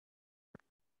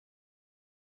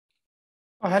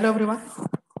Hello everyone.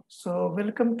 So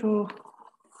welcome to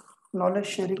knowledge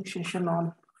sharing session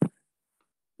on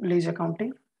lease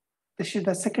accounting. This is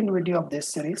the second video of this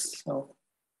series. So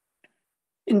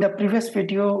in the previous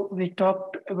video, we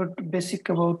talked about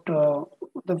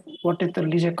what is the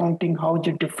lease accounting, how is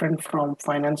it different from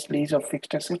finance lease or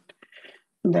fixed asset,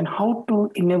 and then how to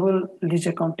enable lease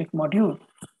accounting module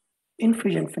in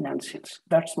Fusion Financials.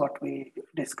 That's what we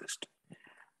discussed.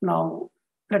 Now,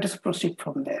 let us proceed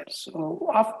from there. So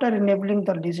after enabling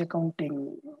the lease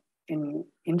accounting in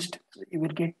instance, you will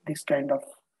get this kind of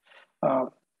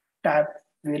tab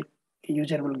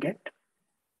user will get,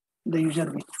 the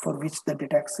user for which the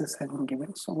data access has been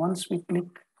given. So once we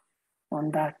click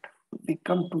on that, we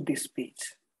come to this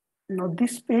page. Now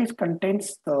this page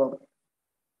contains the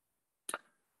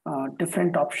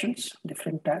different options,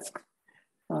 different tasks.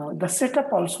 The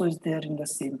setup also is there in the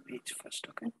same page first,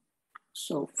 okay?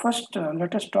 So first,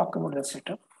 let us talk about the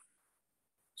setup.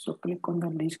 So click on the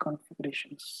lease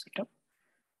configuration setup.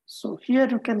 So here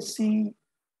you can see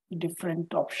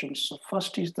different options. So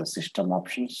first is the system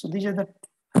options. So these are the,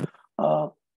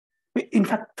 in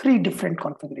fact, three different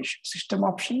configurations: system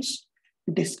options,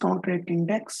 discount rate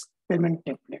index, payment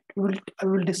template. I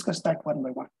will discuss that one by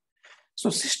one. So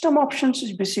system options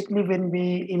is basically when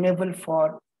we enable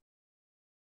for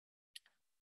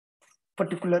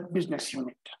particular business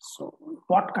unit. So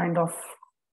what kind of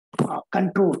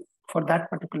control for that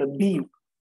particular BU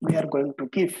we are going to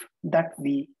give, that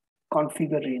we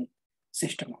configure in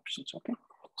system options. Okay,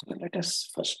 so let us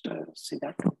first see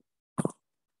that.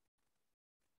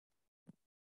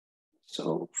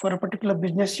 So for a particular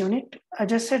business unit,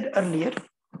 as I said earlier,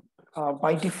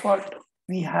 by default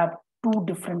we have two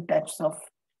different types of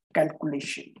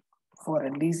calculation for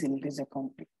a lease in lease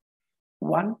accounting.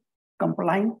 One,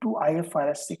 complying to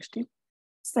IFRS 16.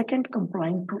 Second,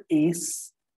 complying to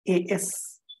ASC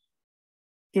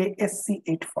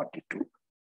 842.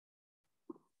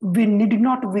 We need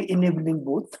not be enabling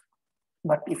both,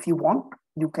 but if you want,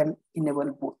 you can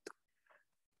enable both.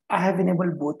 I have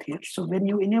enabled both here. So when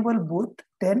you enable both,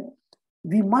 then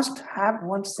we must have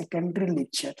one secondary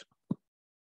ledger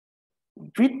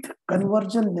with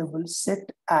conversion level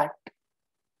set at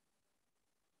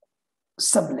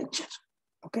subledger.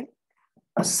 Okay,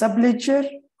 a subledger,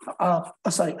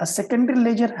 a secondary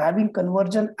ledger having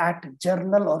conversion at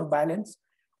journal or balance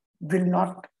will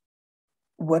not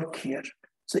work here.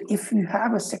 So if you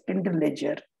have a secondary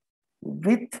ledger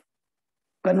with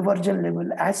conversion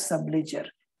level as subledger,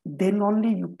 then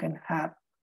only you can have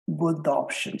both the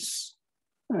options.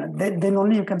 Then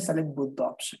only you can select both the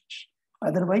options.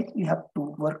 Otherwise, you have to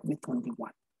work with only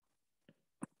one.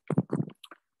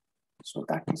 So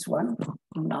that is one.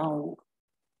 Now,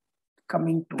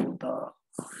 coming to the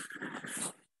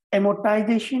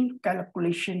amortization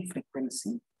calculation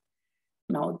frequency.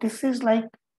 Now, this is like,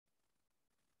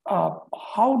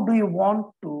 how do you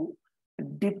want to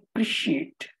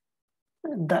depreciate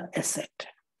the asset?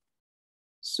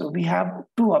 So we have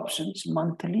two options,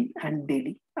 monthly and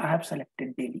daily. I have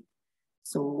selected daily.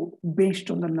 So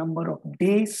based on the number of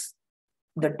days,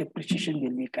 the depreciation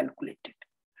will be calculated.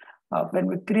 When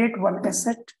we create one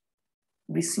asset,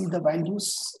 we see the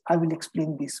values. I will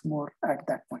explain this more at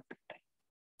that point in time.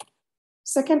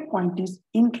 Second point is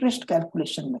interest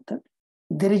calculation method.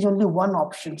 There is only one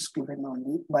option given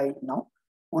only by now.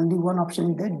 Only one option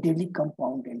is the daily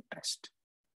compound interest.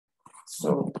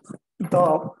 So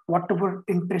the whatever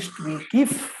interest we give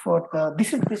for the,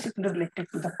 this is basically related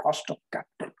to the cost of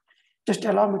capital. Just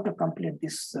allow me to complete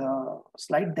this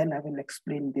slide, then I will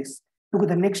explain this. Because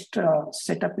the next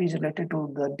setup is related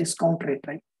to the discount rate,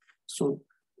 right? So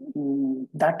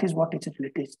that is what is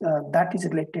related. That is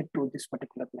related to this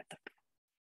particular method.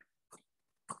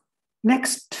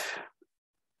 Next,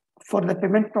 for the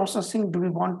payment processing, do we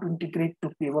want to integrate to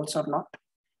payables or not?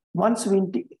 Once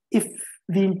if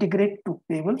we integrate to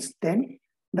payables, then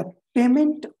the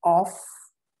payment of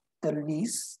the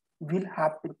lease will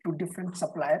happen to different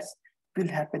suppliers, will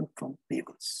happen from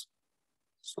payables.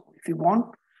 So if you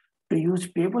want to use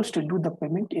payables to do the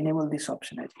payment, enable this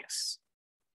option as yes.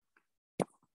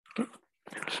 Okay.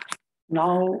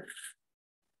 Now,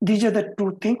 these are the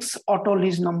two things, auto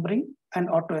lease numbering and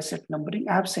auto asset numbering.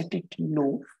 I have set it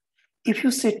no. If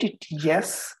you set it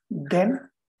yes, then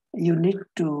you need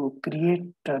to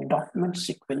create a document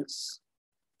sequence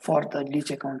for the lease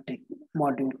accounting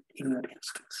module in your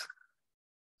instance.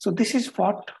 So this is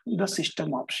what the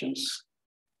system options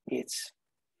is.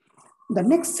 The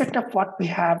next setup what we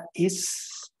have is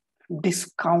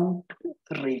discount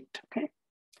rate. Okay.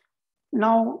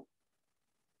 Now,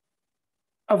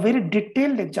 a very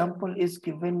detailed example is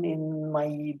given in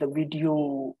the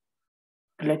video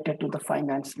related to the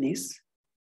finance lease.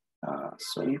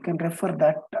 So you can refer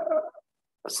that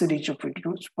series of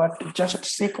videos, but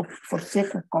for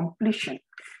sake of completion,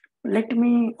 let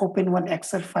me open one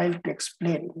Excel file to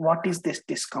explain what is this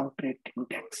discount rate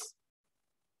index.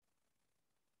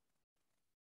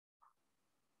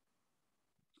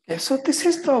 Okay, so this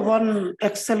is the one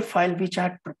Excel file which I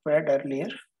had prepared earlier.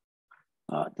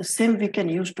 The same we can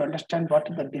use to understand what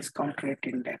is the discount rate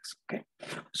index. Okay,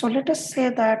 so let us say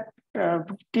that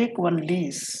we take one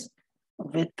lease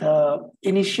with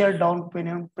initial down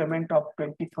payment of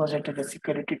 20,000 as a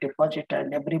security deposit,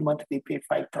 and every month we pay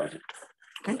 5,000.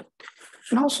 Okay,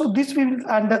 now so this will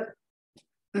under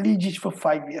lease is for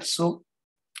 5 years. So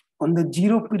on the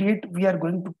 0 period we are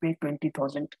going to pay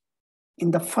 20,000. In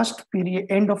the first period,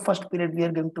 end of first period, we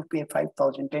are going to pay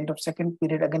 5,000. End of second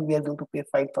period, again, we are going to pay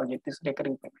 5,000. This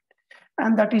recurring payment.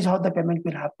 And that is how the payment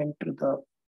will happen to the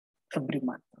every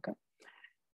month. Okay.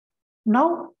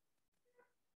 Now,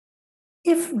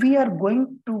 if we are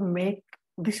going to make,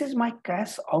 this is my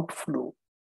cash outflow.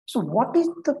 So what is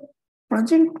the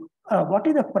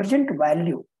present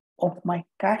value of my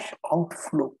cash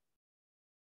outflow?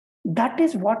 That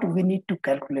is what we need to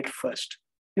calculate first.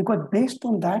 Because based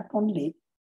on that only,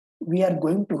 we are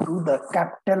going to do the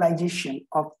capitalization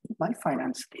of my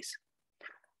finance lease.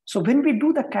 So when we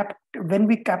do when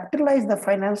we capitalize the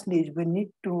finance lease, we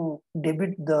need to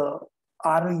debit the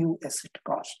ROU asset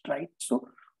cost, right? So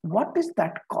what is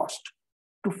that cost?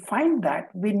 To find that,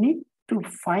 we need to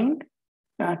find,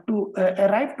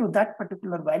 arrive to that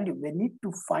particular value, we need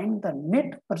to find the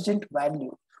net present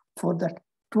value for the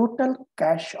total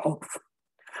cash outflow.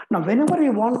 Now, whenever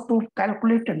you want to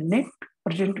calculate a net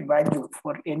present value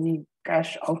for any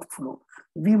cash outflow,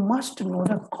 we must know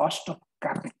the cost of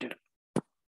capital.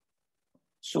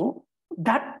 So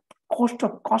that cost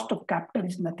of capital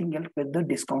is nothing else but the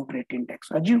discount rate index.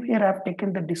 So assume here I have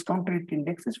taken the discount rate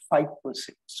index is 5%.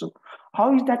 So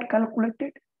how is that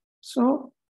calculated?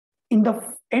 So in the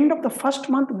end of the first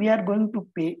month, we are going to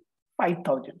pay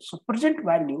 5,000. So present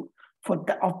value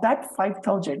of that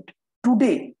 5,000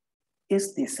 today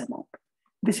is this amount.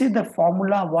 This is the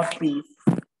formula what we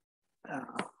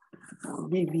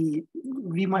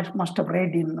must have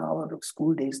read in our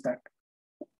school days, that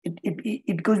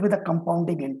it goes with a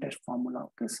compounding interest formula.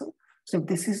 Okay, so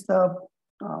this is the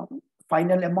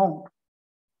final amount.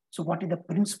 So what is the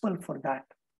principal for that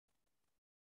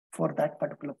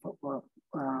particular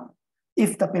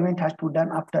if the payment has to be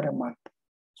done after a month?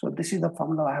 So this is the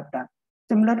formula I have done.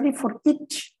 Similarly, for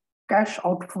each cash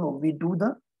outflow, we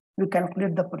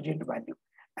calculate the present value.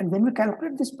 And when we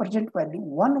calculate this present value,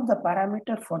 one of the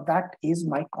parameters for that is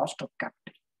my cost of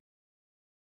capital.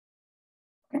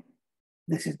 Okay,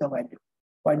 this is the value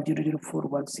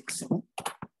 0.004167.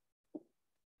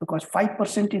 Because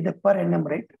 5% is the per annum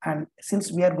rate, and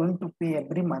since we are going to pay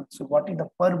every month, so what is the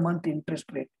per month interest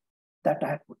rate that I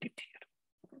have put it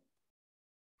here?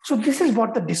 So this is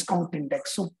what the discount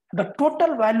index. So the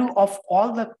total value of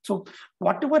so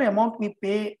whatever amount we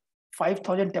pay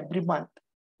 5,000 every month,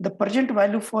 the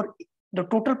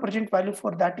total present value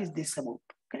for that is this amount.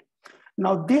 Okay.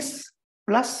 Now this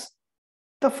plus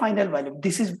the final value.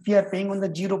 This is we are paying on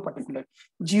the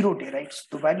 0 day, right? So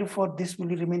the value for this will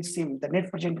remain same. The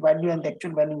net present value and the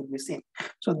actual value will be same.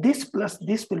 So this plus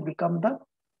this will become the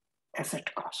asset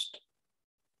cost.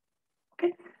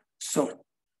 Okay. So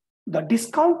the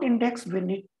discount index we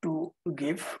need to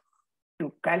give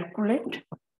to calculate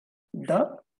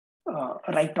the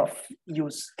right of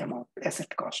use amount,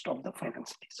 asset cost of the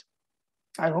finance lease.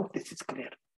 I hope this is clear.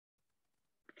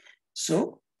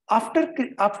 So after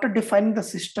defining the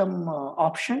system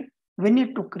option, we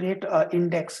need to create an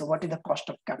index. What is the cost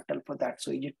of capital for that?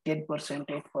 So is it 10%,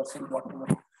 8%, whatever.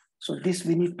 So this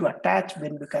we need to attach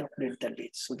when we calculate the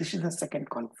lease. So this is the second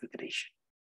configuration.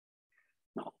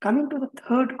 Now coming to the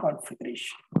third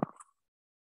configuration.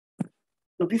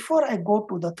 So before I go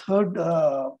to the third,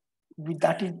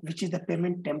 which is the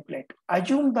payment template,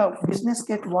 assume the business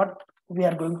case what we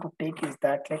are going to take is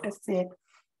that, let us say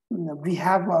we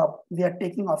are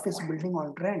taking office building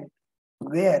on rent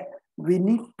where we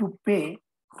need to pay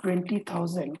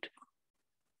 20,000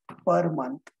 per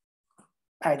month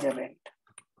as a rent.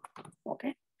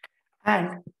 Okay.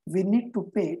 And we need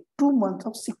to pay 2 months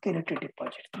of security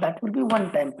deposit. That will be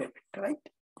one-time payment, right?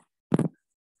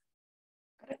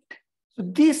 Correct. So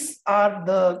these are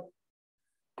the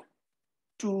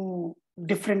two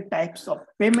different types of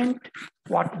payment,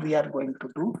 what we are going to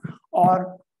do.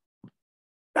 Or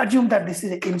assume that this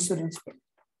is an insurance payment.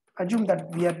 Assume that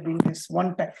we are doing this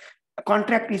one time. A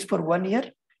contract is for 1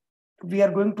 year. We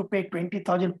are going to pay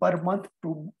 20,000 per month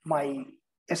to my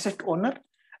asset owner.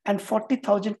 and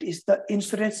 40,000 is the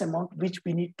insurance amount which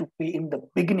we need to pay in the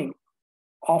beginning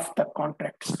of the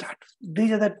contract start.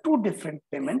 These are the two different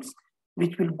payments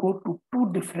which will go to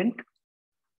two different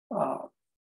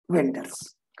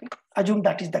vendors. Okay. Assume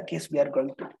that is the case we are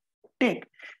going to take.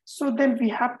 So then we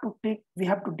have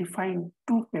to define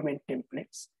two payment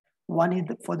templates. One is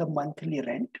for the monthly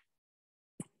rent.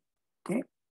 Okay.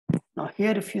 Now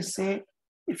here, if you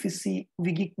see,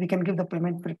 we can give the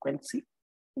payment frequency,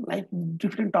 like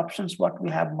different options, what we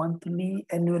have: monthly,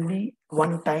 annually,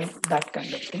 one time, that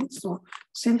kind of thing. So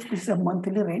since this is a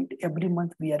monthly rent, every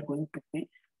month we are going to pay.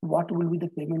 What will be the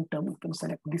payment term? You can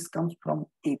select this comes from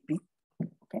AP.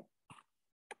 Okay.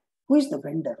 Who is the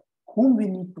vendor? Whom we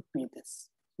need to pay this?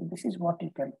 So this is what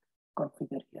you can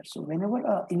configure here. So whenever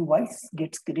an invoice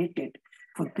gets created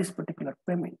for this particular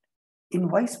payment,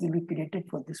 invoice will be created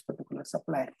for this particular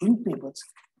supplier in payables,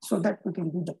 so that we can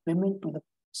do the payment to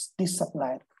this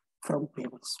supplier from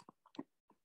payables.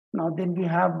 Now then we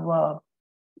have,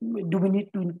 do we need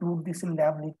to include this in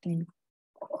liability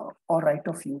or right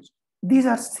of use? These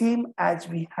are same as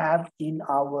we have in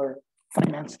our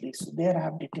finance lease. So there I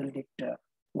have detailed it,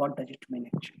 what does it mean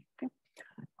actually. Okay.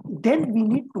 Then we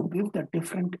need to give the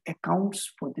different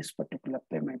accounts for this particular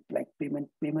payment, like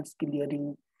payments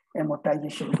clearing,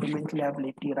 amortization, payment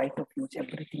liability, right of use,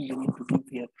 everything we need to give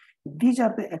here. These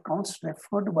are the accounts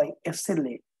referred by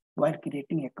SLA while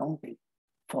creating accounting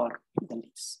for the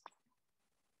lease.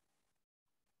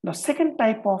 The second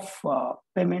type of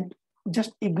payment,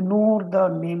 just ignore the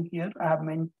name here. I have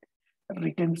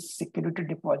written security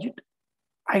deposit.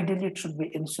 Ideally, it should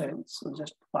be insurance. So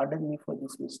just pardon me for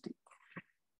this mistake.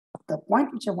 The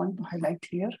point which I want to highlight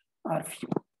here are few.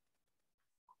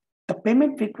 The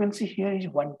payment frequency here is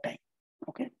one time,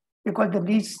 okay? Because the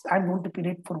lease I'm going to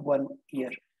create for 1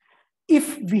 year.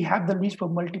 If we have the lease for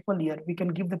multiple years, we can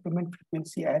give the payment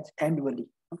frequency as annually.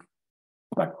 Okay?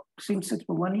 But since it's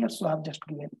for 1 year, so I've just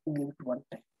given it one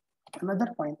time.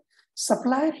 Another point,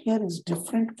 supplier here is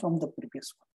different from the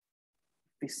previous one.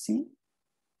 We see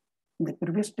in the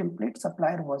previous template,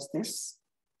 supplier was this,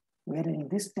 where in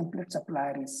this template,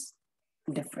 supplier is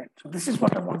different. So this is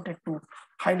what I wanted to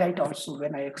highlight also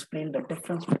when I explained the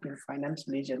difference between finance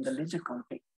lease and the lease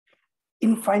accounting.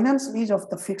 In finance lease of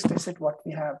the fixed asset, what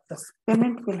we have, the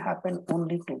payment will happen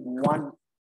only to one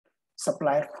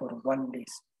supplier for 1 day.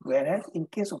 Whereas in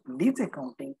case of lease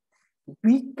accounting,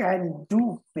 we can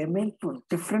do payment to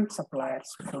different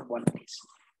suppliers for 1 day.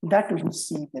 That we will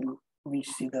see when we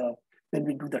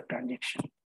do the transaction.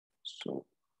 So,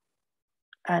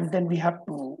 and then we have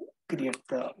to create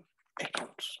the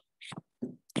accounts.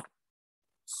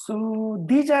 So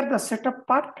these are the setup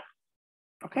part.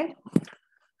 Okay.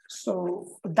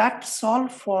 So that's all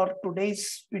for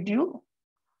today's video.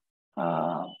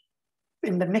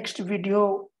 In the next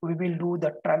video, we will do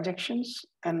the transactions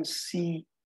and see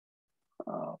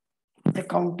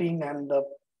accounting and the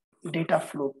data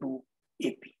flow to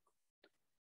AP.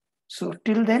 So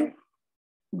till then,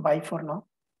 bye for now.